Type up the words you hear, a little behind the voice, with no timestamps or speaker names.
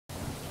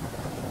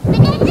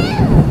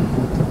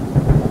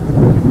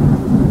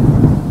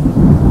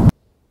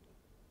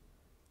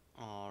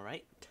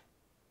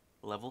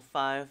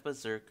5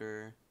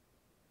 Berzerker.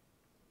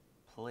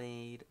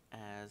 Played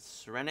as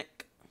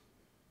Serenic.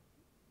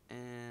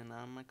 And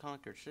I'm a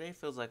Conqueror. Today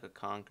feels like a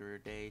Conqueror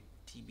day,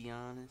 to be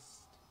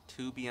honest.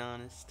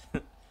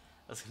 I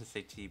was gonna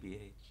say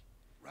TBH.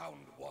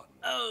 Round 1.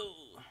 Oh!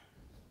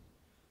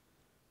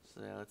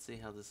 So yeah, let's see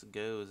how this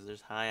goes.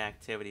 There's high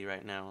activity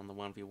right now on the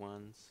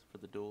 1v1s for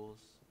the duels.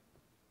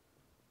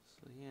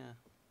 So yeah,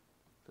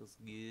 feels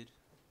good.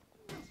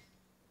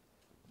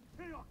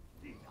 Maybe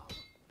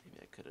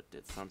I could have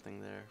did something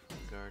there from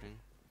guarding.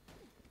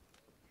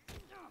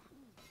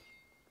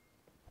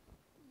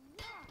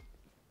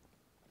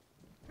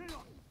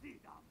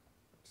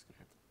 Just gonna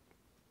have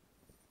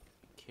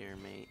to care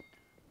mate.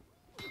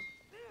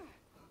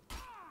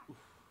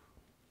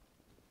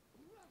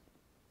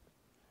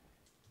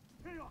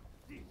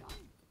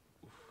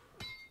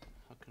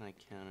 How can I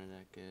counter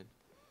that good?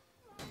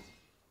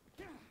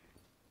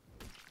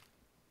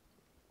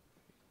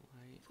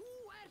 Light.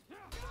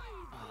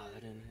 Oh,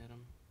 that didn't hit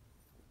him.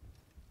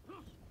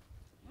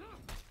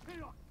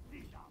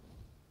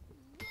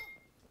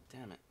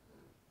 Damn it.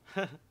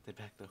 They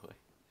backed away.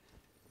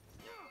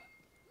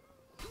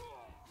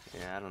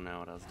 Yeah, I don't know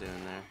what I was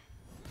doing there.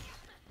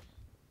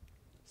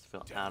 Just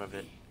fell out of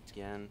it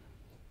again.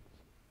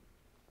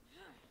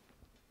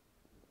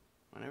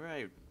 Whenever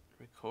I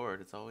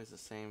record, it's always the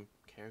same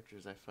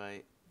characters I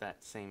fight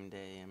that same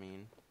day. I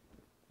mean,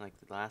 like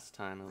the last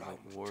time it was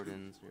like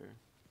Wardens or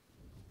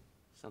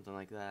something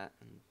like that,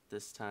 and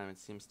this time it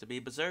seems to be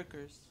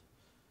Berzerkers.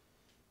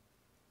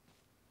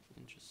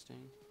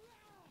 Interesting.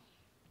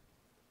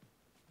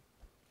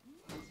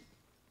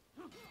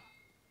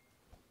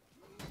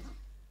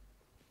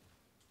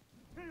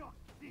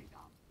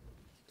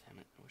 Damn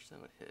it, I wish that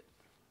would hit.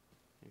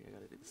 Maybe I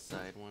gotta do the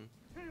side one.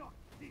 Yeah,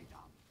 maybe.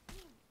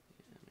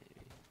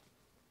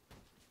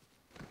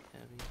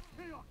 Heavy.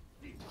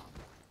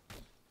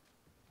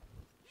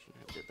 Shouldn't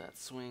have did that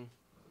swing.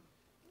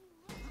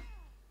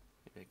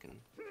 Maybe I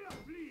can...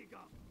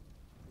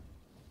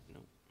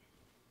 Nope.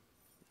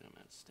 I'm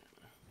out of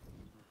stamina.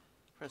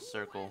 Press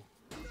circle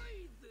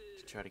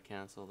to try to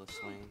cancel the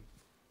swing.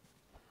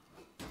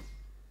 I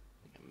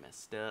think I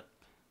messed up.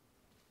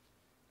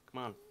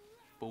 Come on,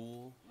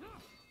 fool.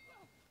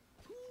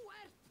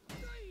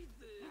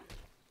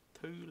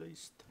 Too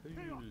late.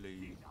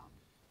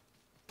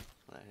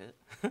 What I hit?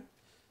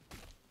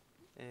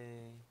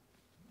 Hey.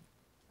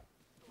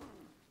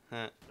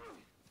 Huh.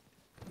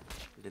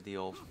 Did the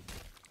old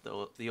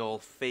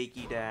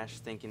fakey dash,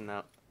 thinking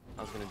that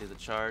I was gonna do the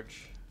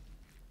charge,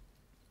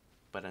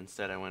 but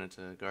instead I went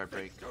into guard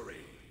break.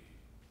 Victory.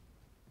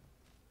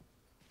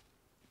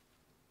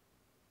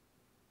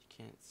 You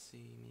can't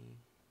see me.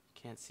 You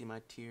can't see my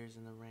tears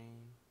in the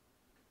rain.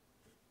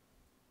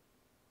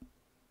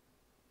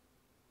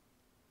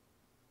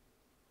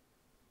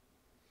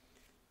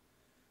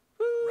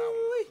 Round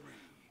 3.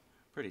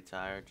 Pretty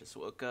tired. Just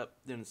woke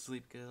up. Didn't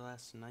sleep good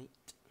last night.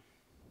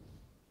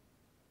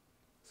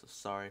 So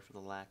sorry for the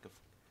lack of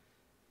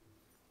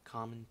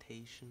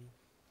commentation.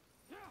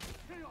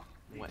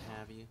 What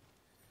have you.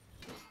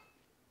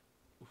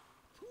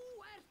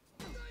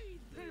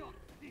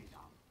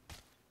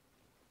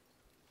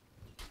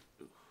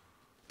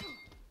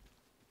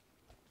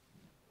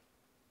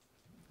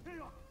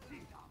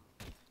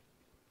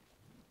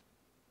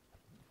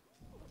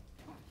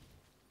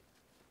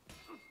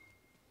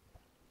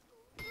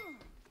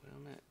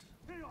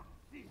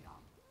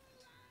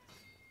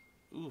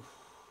 Ooh,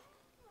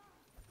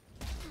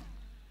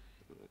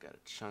 I got a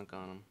chunk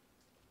on him.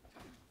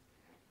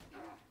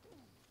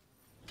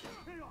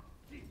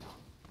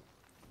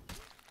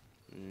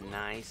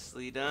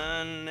 Nicely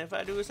done, if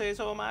I do say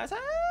so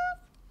myself.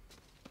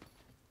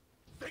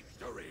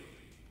 Victory.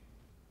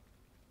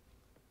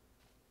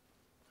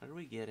 How do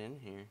we get in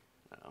here?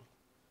 Uh-oh.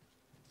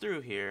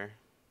 Through here.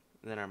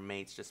 Then our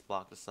mates just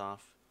blocked us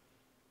off.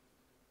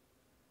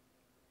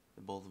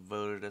 They both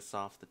voted us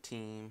off the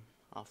team.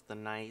 Off the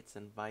Knights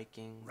and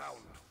Vikings. Round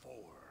 4.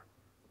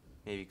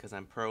 Maybe because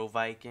I'm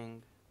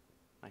pro-Viking.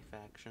 My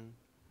faction.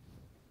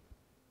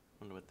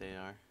 Wonder what they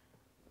are.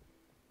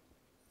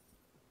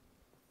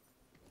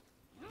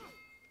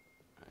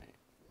 Alright.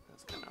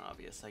 That's kind of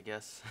obvious, I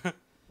guess.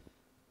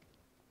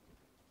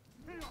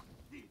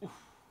 Oof.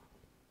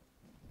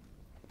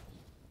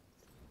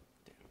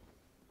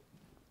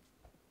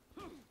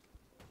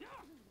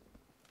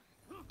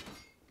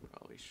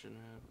 Probably shouldn't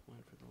have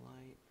went for the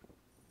light.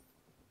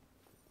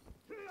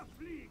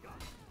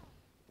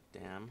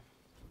 Damn.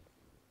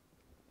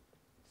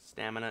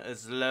 Stamina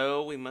is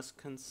low, we must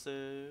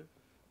conserve.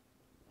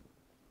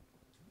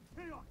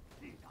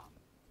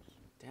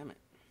 Damn it.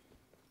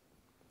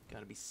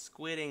 Gotta be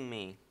squidding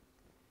me.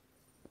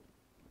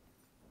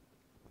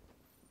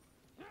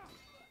 I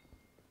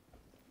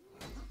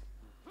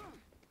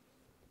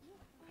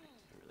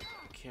really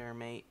gotta care,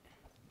 mate.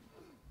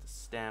 The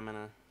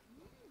stamina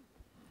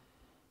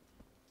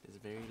is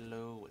very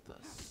low with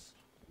us.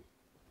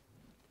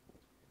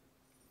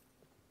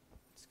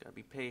 Gotta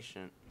be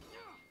patient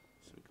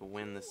so we can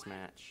win this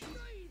match.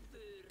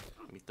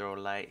 Maybe throw a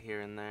light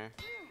here and there.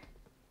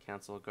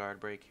 Cancel a guard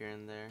break here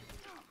and there.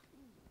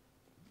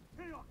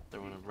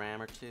 Throw in a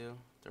ram or two.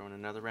 Throw in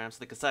another ram so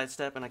they can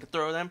sidestep and I could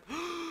throw them.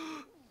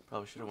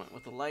 Probably should have went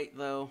with the light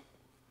though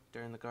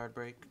during the guard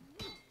break.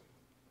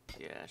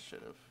 Yeah, I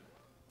should have.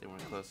 They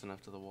weren't close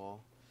enough to the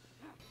wall.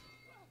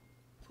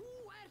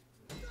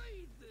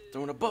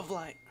 Throw in above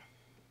light.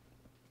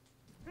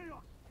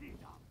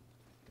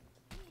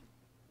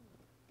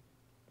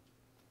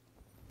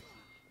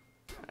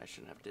 I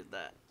shouldn't have did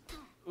that.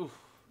 Oof.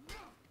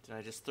 Did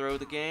I just throw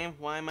the game?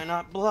 Why am I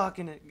not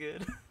blocking it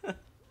good?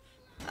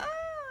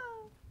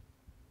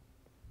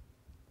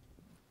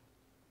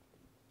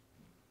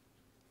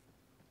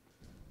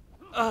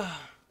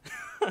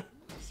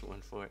 Just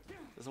went for it.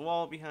 There's a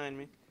wall behind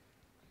me.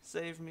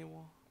 Save me,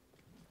 wall.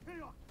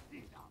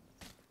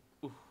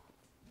 Ooh.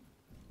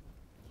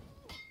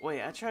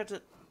 Wait, I tried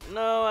to...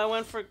 No, I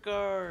went for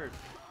guard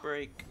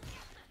break.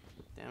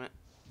 Damn it.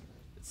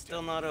 It's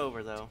still not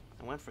over, though.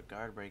 I went for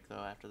guard break, though,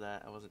 after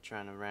that. I wasn't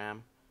trying to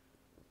ram.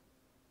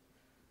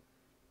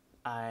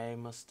 I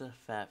must have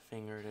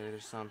fat-fingered it or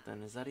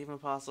something. Is that even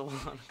possible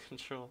on a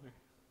controller?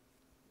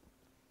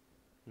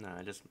 No,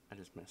 I just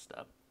messed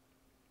up.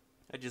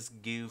 I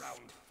just goofed.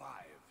 Round 5.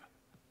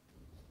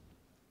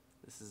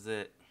 This is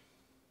it.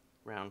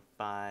 Round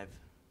 5.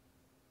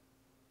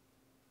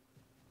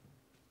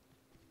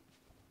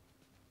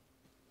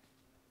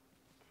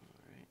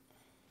 Alright.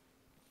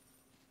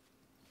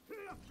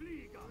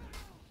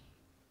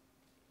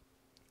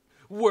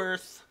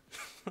 Worth!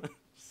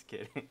 Just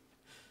kidding.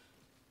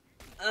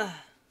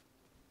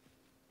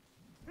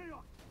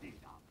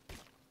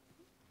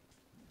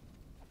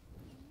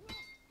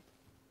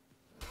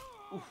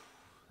 Oof,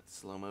 that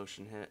slow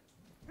motion hit.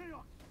 Damn.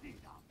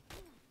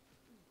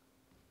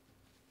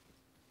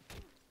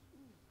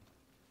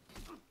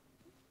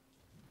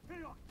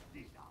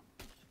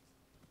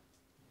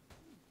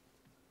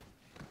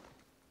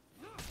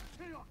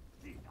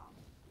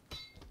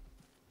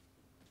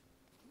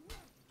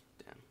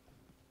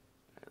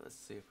 Alright, let's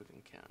see if we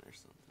can counter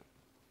something.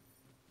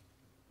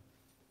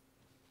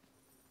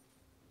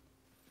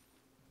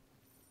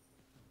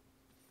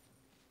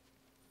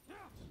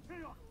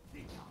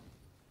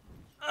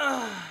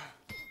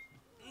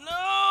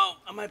 No!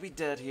 I might be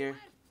dead here.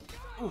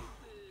 Ooh.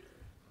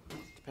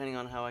 Depending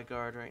on how I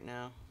guard right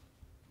now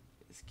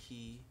is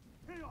key.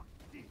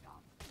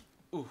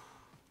 Ooh.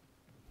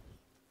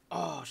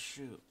 Oh,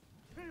 shoot.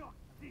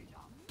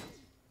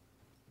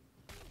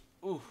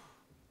 Ooh.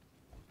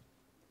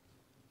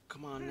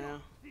 Come on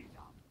now.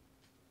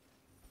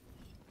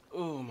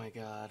 Oh my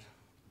god.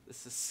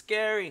 This is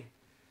scary.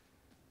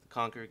 The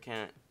Conqueror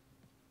can't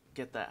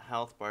get that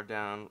health bar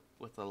down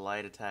with a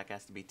light attack.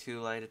 Has to be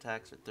 2 light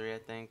attacks or 3, I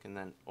think, and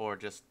then or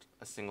just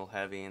a single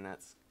heavy, and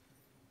that's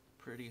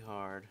pretty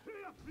hard.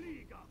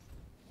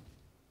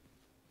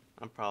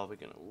 I'm probably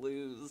gonna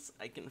lose.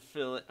 I can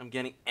feel it. I'm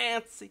getting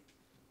antsy.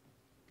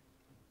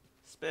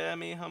 Spare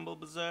me, humble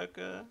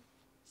Berzerker.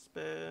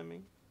 Spare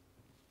me.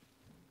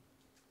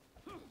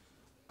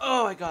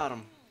 Oh, I got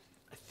him.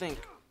 I think.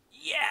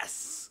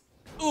 Yes!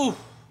 Ooh!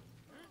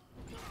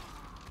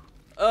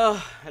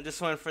 I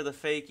just went for the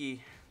fakey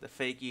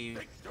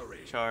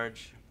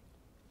charge.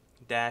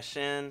 Dash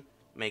in,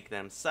 make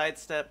them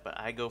sidestep, but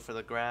I go for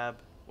the grab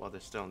while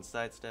they're still in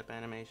sidestep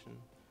animation.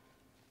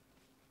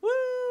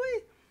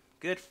 Woo-wee!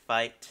 Good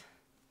fight.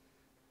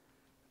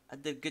 I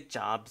did good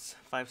jobs.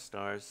 5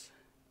 stars.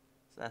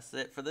 So that's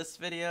it for this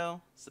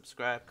video.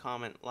 Subscribe,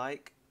 comment,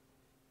 like,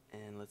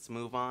 and let's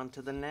move on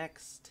to the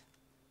next.